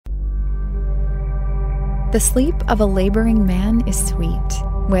The sleep of a laboring man is sweet,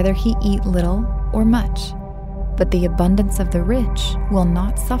 whether he eat little or much. But the abundance of the rich will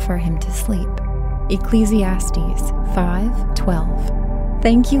not suffer him to sleep. Ecclesiastes 5:12.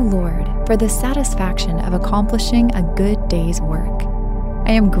 Thank you, Lord, for the satisfaction of accomplishing a good day's work.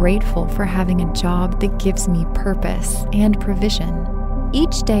 I am grateful for having a job that gives me purpose and provision.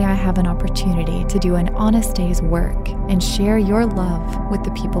 Each day I have an opportunity to do an honest day's work and share your love with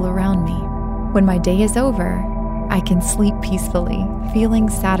the people around me. When my day is over, I can sleep peacefully, feeling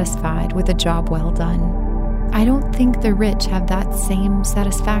satisfied with a job well done. I don't think the rich have that same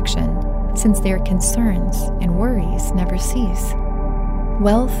satisfaction, since their concerns and worries never cease.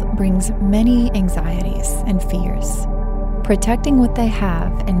 Wealth brings many anxieties and fears. Protecting what they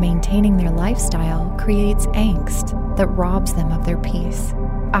have and maintaining their lifestyle creates angst that robs them of their peace.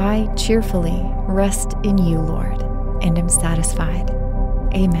 I cheerfully rest in you, Lord, and am satisfied.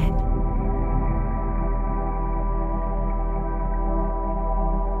 Amen.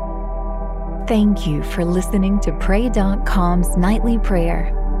 Thank you for listening to Pray.com's Nightly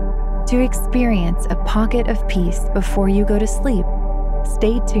Prayer. To experience a pocket of peace before you go to sleep,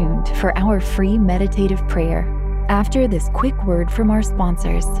 stay tuned for our free meditative prayer after this quick word from our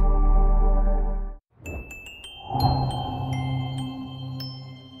sponsors.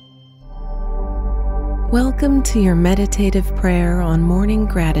 Welcome to your meditative prayer on morning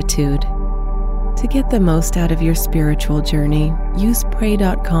gratitude. To get the most out of your spiritual journey, use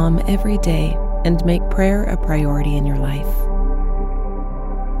Pray.com every day and make prayer a priority in your life.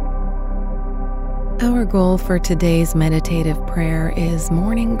 Our goal for today's meditative prayer is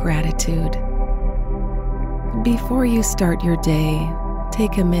morning gratitude. Before you start your day,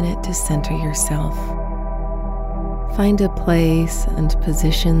 take a minute to center yourself. Find a place and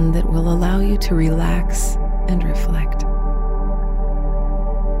position that will allow you to relax and reflect.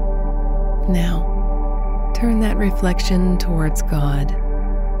 Now, turn that reflection towards God.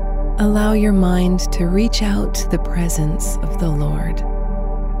 Allow your mind to reach out to the presence of the Lord.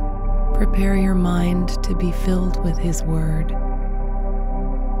 Prepare your mind to be filled with His Word.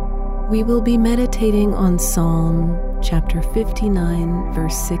 We will be meditating on Psalm chapter 59,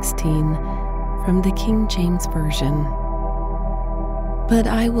 verse 16 from the King James Version. But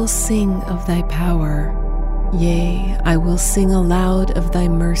I will sing of thy power, yea, I will sing aloud of thy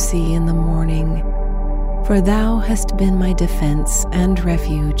mercy in the morning, for thou hast been my defense and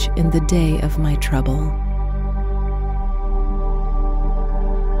refuge in the day of my trouble.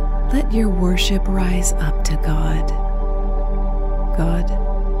 Let your worship rise up to God. God,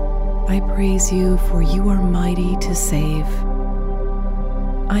 I praise you for you are mighty to save.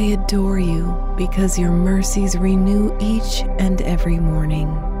 I adore you because your mercies renew each and every morning.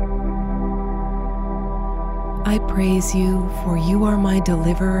 I praise you for you are my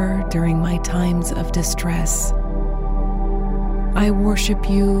deliverer during my times of distress. I worship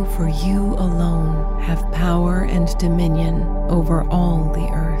you for you alone have power and dominion over all the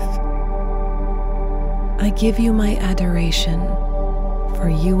earth. I give you my adoration, for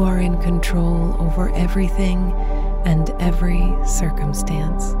you are in control over everything and every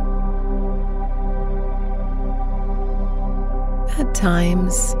circumstance. At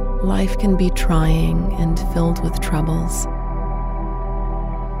times, life can be trying and filled with troubles.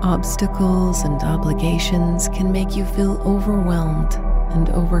 Obstacles and obligations can make you feel overwhelmed and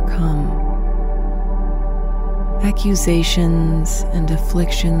overcome. Accusations and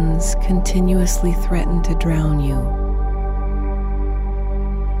afflictions continuously threaten to drown you.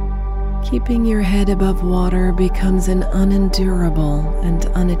 Keeping your head above water becomes an unendurable and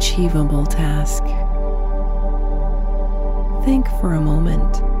unachievable task. Think for a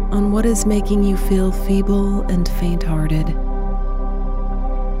moment on what is making you feel feeble and faint-hearted.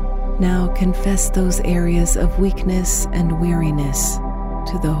 Now confess those areas of weakness and weariness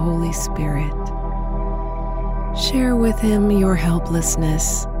to the Holy Spirit. Share with Him your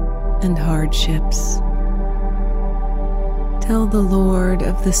helplessness and hardships. Tell the Lord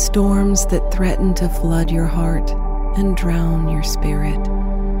of the storms that threaten to flood your heart and drown your spirit.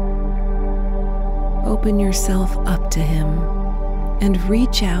 Open yourself up to Him and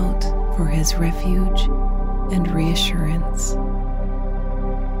reach out for His refuge and reassurance.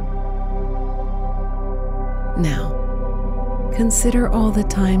 Now, consider all the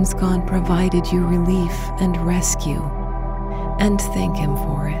times God provided you relief and rescue, and thank Him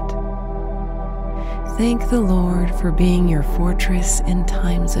for it. Thank the Lord for being your fortress in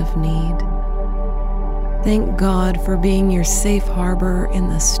times of need. Thank God for being your safe harbor in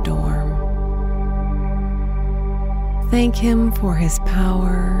the storm. Thank Him for His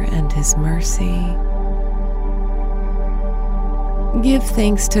power and His mercy. Give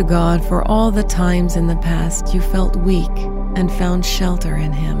thanks to God for all the times in the past you felt weak and found shelter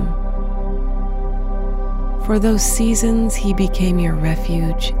in Him. For those seasons, He became your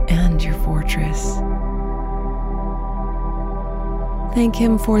refuge and your fortress. Thank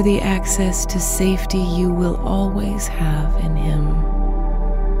Him for the access to safety you will always have in Him.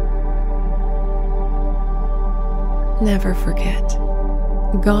 Never forget,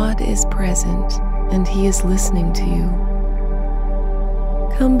 God is present and He is listening to you.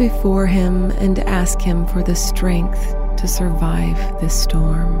 Come before Him and ask Him for the strength to survive this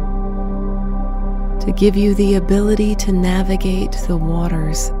storm, to give you the ability to navigate the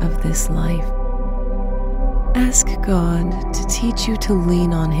waters of this life. Ask God to teach you to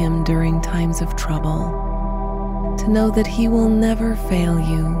lean on Him during times of trouble, to know that He will never fail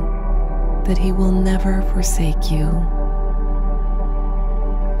you, that He will never forsake you.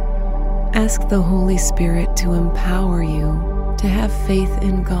 Ask the Holy Spirit to empower you to have faith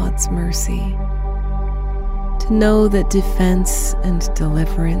in God's mercy, to know that defense and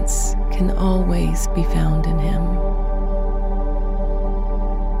deliverance can always be found in Him.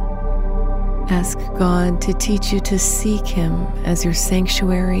 Ask God to teach you to seek Him as your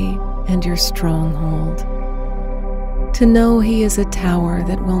sanctuary and your stronghold, to know He is a tower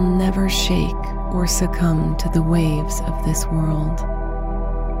that will never shake or succumb to the waves of this world.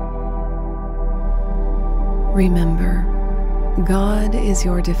 Remember, God is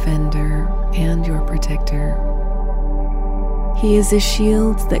your defender and your protector. He is a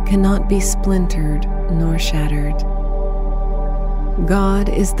shield that cannot be splintered nor shattered. God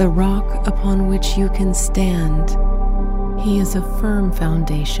is the rock upon which you can stand. He is a firm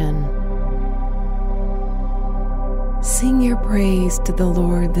foundation. Sing your praise to the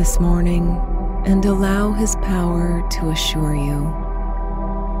Lord this morning and allow His power to assure you.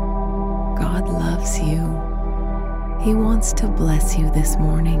 God loves you. He wants to bless you this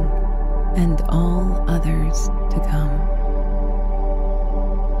morning and all others to come.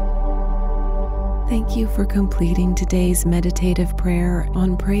 Thank you for completing today's meditative prayer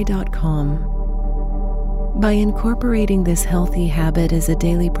on Pray.com. By incorporating this healthy habit as a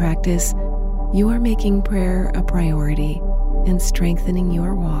daily practice, you are making prayer a priority and strengthening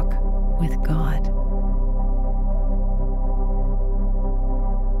your walk with God.